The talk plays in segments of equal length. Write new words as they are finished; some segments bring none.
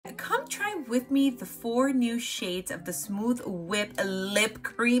try with me the 4 new shades of the Smooth Whip Lip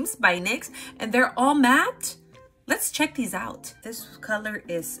Creams by NYX, and they're all matte. Let's check these out. This color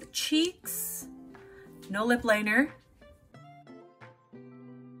is Cheeks, no lip liner.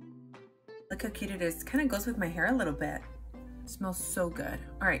 Look how cute it is. Kind of goes with my hair a little bit. Smells so good.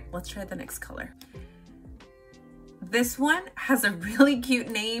 All right, let's try the next color. This one has a really cute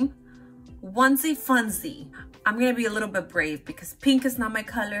name, Onesie Funsie. I'm gonna be a little bit brave because pink is not my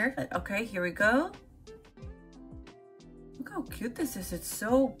color. But okay, here we go. Look how cute this is. It's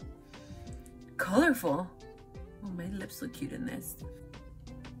so colorful. Oh, my lips look cute in this.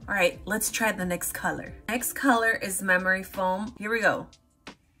 All right, let's try the next color. Next color is Memory Foam. Here we go.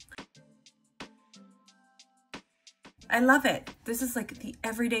 I love it. This is like the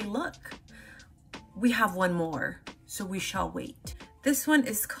everyday look. We have one more, so we shall wait. This one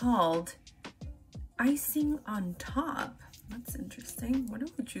is called Icing on Top. That's interesting. What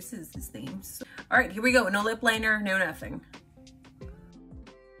who chooses these names? All right, here we go. No lip liner, no nothing.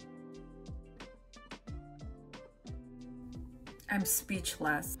 I'm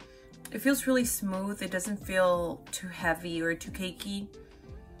speechless. It feels really smooth. It doesn't feel too heavy or too cakey.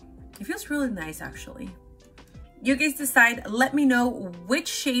 It feels really nice, actually. You guys decide. Let me know which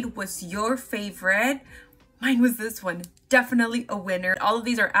shade was your favorite. Mine was this one. Definitely a winner. All of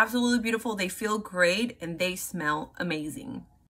these are absolutely beautiful. They feel great and they smell amazing.